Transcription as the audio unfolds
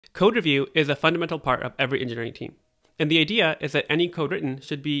Code review is a fundamental part of every engineering team. And the idea is that any code written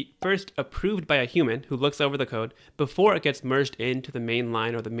should be first approved by a human who looks over the code before it gets merged into the main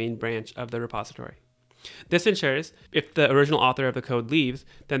line or the main branch of the repository. This ensures if the original author of the code leaves,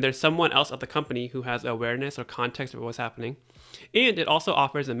 then there's someone else at the company who has awareness or context of what's happening. And it also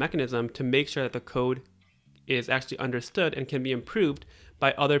offers a mechanism to make sure that the code is actually understood and can be improved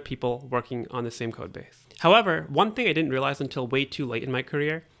by other people working on the same code base. However, one thing I didn't realize until way too late in my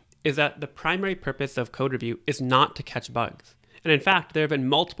career is that the primary purpose of code review is not to catch bugs. And in fact, there have been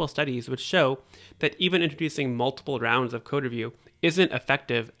multiple studies which show that even introducing multiple rounds of code review isn't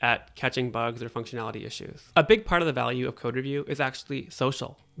effective at catching bugs or functionality issues. A big part of the value of code review is actually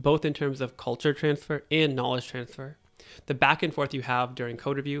social, both in terms of culture transfer and knowledge transfer. The back and forth you have during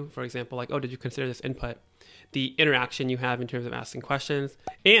code review, for example, like, oh, did you consider this input? The interaction you have in terms of asking questions,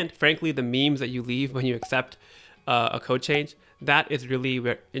 and frankly, the memes that you leave when you accept a code change, that is really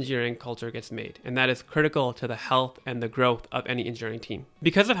where engineering culture gets made. And that is critical to the health and the growth of any engineering team.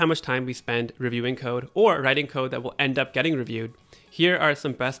 Because of how much time we spend reviewing code or writing code that will end up getting reviewed, here are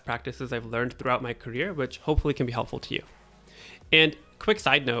some best practices I've learned throughout my career, which hopefully can be helpful to you. And quick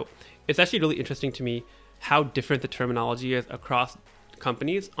side note, it's actually really interesting to me how different the terminology is across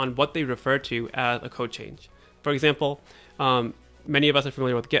companies on what they refer to as a code change. For example, many of us are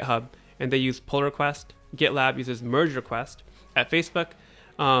familiar with GitHub, and they use pull request. GitLab uses merge request. At Facebook,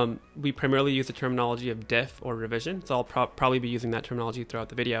 we primarily use the terminology of diff or revision, so I'll probably be using that terminology throughout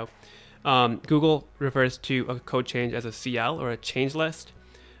the video. Google refers to a code change as a CL or a change list.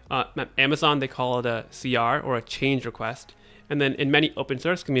 Amazon, they call it a CR or a change request. And then in many open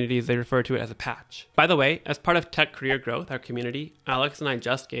source communities, they refer to it as a patch. By the way, as part of Tech Career Growth, our community, Alex and I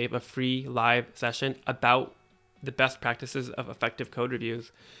just gave a free live session about the best practices of effective code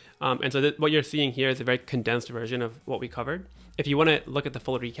reviews. And so what you're seeing here is a very condensed version of what we covered. If you want to look at the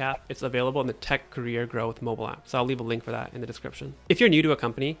full recap, it's available in the Tech Career Growth mobile app. So I'll leave a link for that in the description. If you're new to a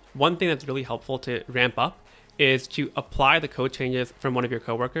company, one thing that's really helpful to ramp up is to apply the code changes from one of your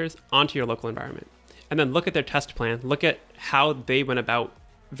coworkers onto your local environment. And then look at their test plan, look at how they went about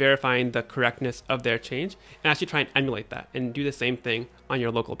verifying the correctness of their change, and actually try and emulate that and do the same thing on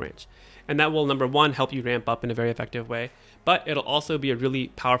your local branch. And that will, number one, help you ramp up in a very effective way, but it'll also be a really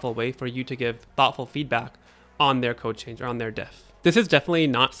powerful way for you to give thoughtful feedback on their code change or on their diff. This is definitely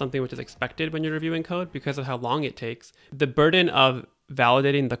not something which is expected when you're reviewing code because of how long it takes. The burden of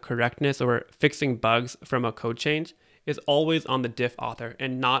validating the correctness or fixing bugs from a code change is always on the diff author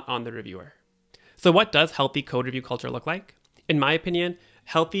and not on the reviewer. So what does healthy code review culture look like? In my opinion,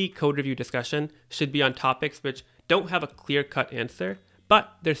 healthy code review discussion should be on topics which don't have a clear-cut answer,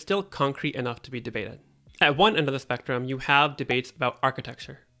 but they're still concrete enough to be debated. At one end of the spectrum, you have debates about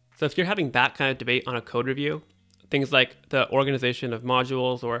architecture. So if you're having that kind of debate on a code review, things like the organization of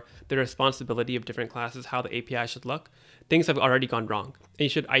modules or the responsibility of different classes, how the API should look, things have already gone wrong. And you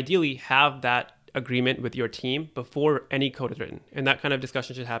should ideally have that agreement with your team before any code is written. And that kind of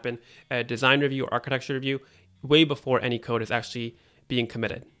discussion should happen at a design review or architecture review way before any code is actually being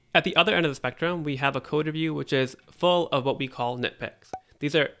committed. At the other end of the spectrum, we have a code review which is full of what we call nitpicks.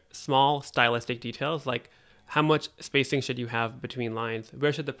 These are small stylistic details like how much spacing should you have between lines,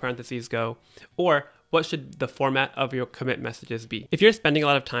 where should the parentheses go, or what should the format of your commit messages be. If you're spending a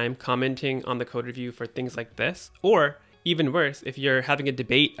lot of time commenting on the code review for things like this, or even worse, if you're having a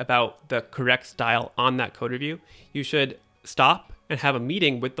debate about the correct style on that code review, you should stop and have a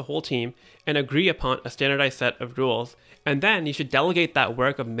meeting with the whole team and agree upon a standardized set of rules. And then you should delegate that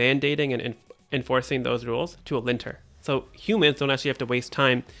work of mandating and enforcing those rules to a linter. So humans don't actually have to waste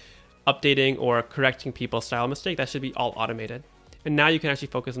time updating or correcting people's style mistake. That should be all automated. And now you can actually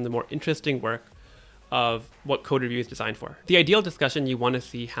focus on the more interesting work of what code review is designed for. The ideal discussion you want to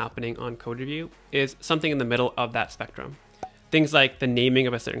see happening on code review is something in the middle of that spectrum. Things like the naming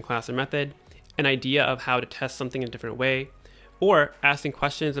of a certain class or method, an idea of how to test something in a different way, or asking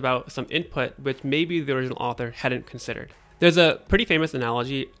questions about some input which maybe the original author hadn't considered. There's a pretty famous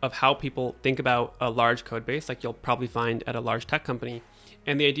analogy of how people think about a large code base, like you'll probably find at a large tech company.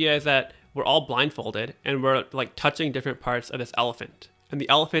 And the idea is that we're all blindfolded and we're like touching different parts of this elephant. And the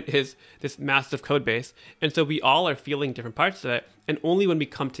elephant is this massive code base. And so we all are feeling different parts of it. And only when we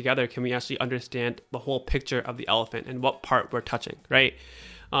come together can we actually understand the whole picture of the elephant and what part we're touching, right?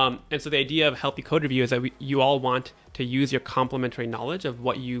 And so the idea of healthy code review is that you all want to use your complementary knowledge of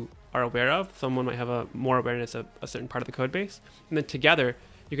what you are aware of. Someone might have a more awareness of a certain part of the code base. And then together,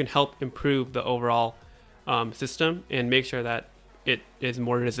 you can help improve the overall system and make sure that it is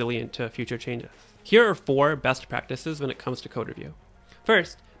more resilient to future changes. Here are 4 best practices when it comes to code review.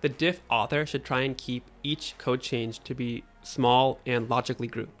 First, the diff author should try and keep each code change to be small and logically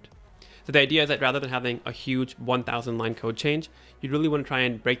grouped. So the idea is that rather than having a huge 1,000 line code change, you really want to try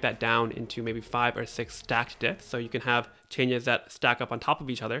and break that down into maybe 5 or 6 stacked diffs. So you can have changes that stack up on top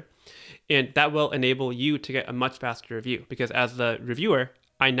of each other. And that will enable you to get a much faster review, because as the reviewer,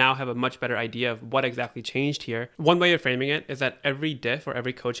 I now have a much better idea of what exactly changed here. One way of framing it is that every diff or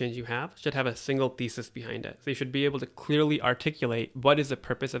every code change you have should have a single thesis behind it. So you should be able to clearly articulate what is the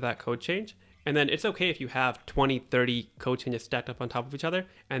purpose of that code change. And then it's okay if you have 20, 30 code changes stacked up on top of each other,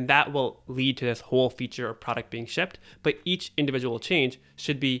 and that will lead to this whole feature or product being shipped. But each individual change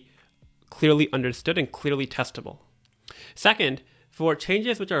should be clearly understood and clearly testable. Second, for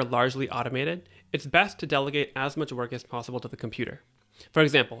changes which are largely automated, it's best to delegate as much work as possible to the computer. For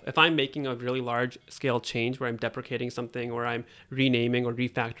example, if I'm making a really large scale change where I'm deprecating something or I'm renaming or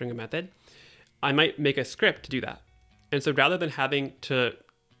refactoring a method, I might make a script to do that. And so rather than having to,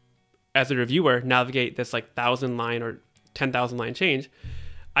 as a reviewer, navigate this like 1,000 line or 10,000 line change,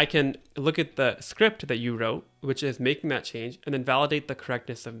 I can look at the script that you wrote, which is making that change, and then validate the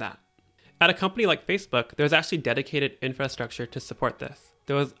correctness of that. At a company like Facebook, there's actually dedicated infrastructure to support this.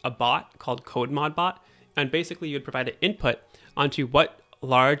 There was a bot called CodeModBot, and basically you'd provide an input onto what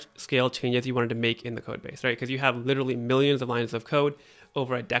large scale changes you wanted to make in the code base, right? Because you have literally millions of lines of code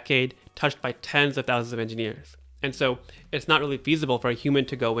over a decade, touched by tens of thousands of engineers. And so it's not really feasible for a human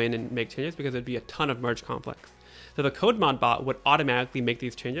to go in and make changes because there'd be a ton of merge conflicts. So the CodeModBot would automatically make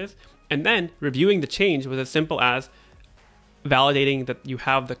these changes, and then reviewing the change was as simple as validating that you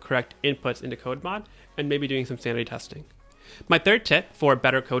have the correct inputs into CodeMod and maybe doing some sanity testing. My third tip for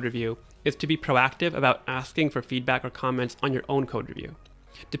better code review is to be proactive about asking for feedback or comments on your own code review.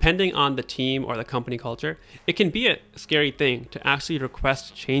 Depending on the team or the company culture, it can be a scary thing to actually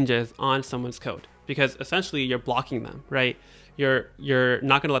request changes on someone's code, because essentially you're blocking them, right? You're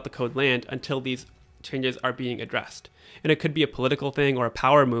not going to let the code land until these changes are being addressed. And it could be a political thing or a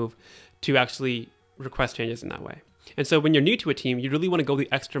power move to actually request changes in that way. And so when you're new to a team, you really want to go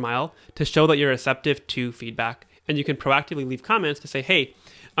the extra mile to show that you're receptive to feedback. And you can proactively leave comments to say, hey,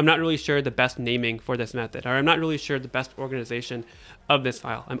 I'm not really sure the best naming for this method, or I'm not really sure the best organization of this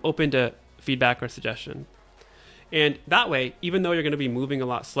file. I'm open to feedback or suggestion. And that way, even though you're going to be moving a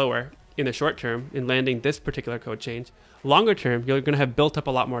lot slower in the short term in landing this particular code change, longer term, you're going to have built up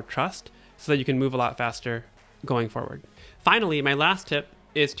a lot more trust so that you can move a lot faster going forward. Finally, my last tip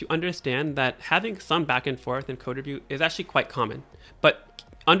is to understand that having some back and forth in code review is actually quite common, but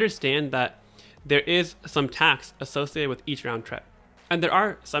understand that there is some tax associated with each round trip. And there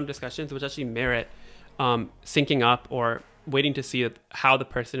are some discussions which actually merit syncing up or waiting to see how the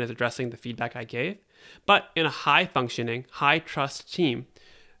person is addressing the feedback I gave. But in a high functioning, high trust team,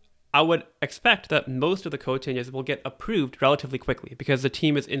 I would expect that most of the code changes will get approved relatively quickly because the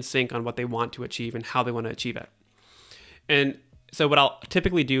team is in sync on what they want to achieve and how they want to achieve it. And so what I'll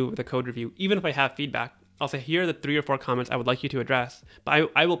typically do with a code review, even if I have feedback, I'll say, here are the 3 or 4 comments I would like you to address, but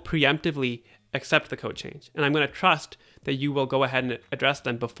I will preemptively accept the code change. And I'm going to trust that you will go ahead and address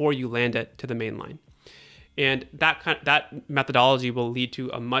them before you land it to the main line. And that methodology will lead to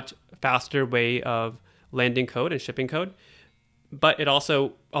a much faster way of landing code and shipping code. But it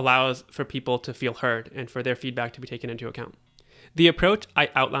also allows for people to feel heard and for their feedback to be taken into account. The approach I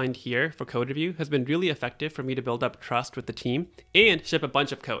outlined here for code review has been really effective for me to build up trust with the team and ship a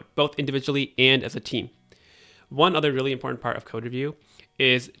bunch of code, both individually and as a team. One other really important part of code review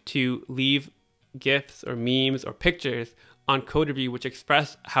is to leave GIFs or memes or pictures on code review which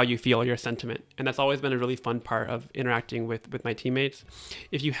express how you feel, your sentiment. And that's always been a really fun part of interacting with my teammates.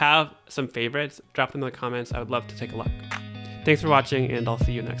 If you have some favorites, drop them in the comments. I would love to take a look. Thanks for watching, and I'll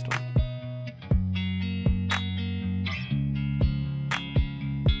see you next one.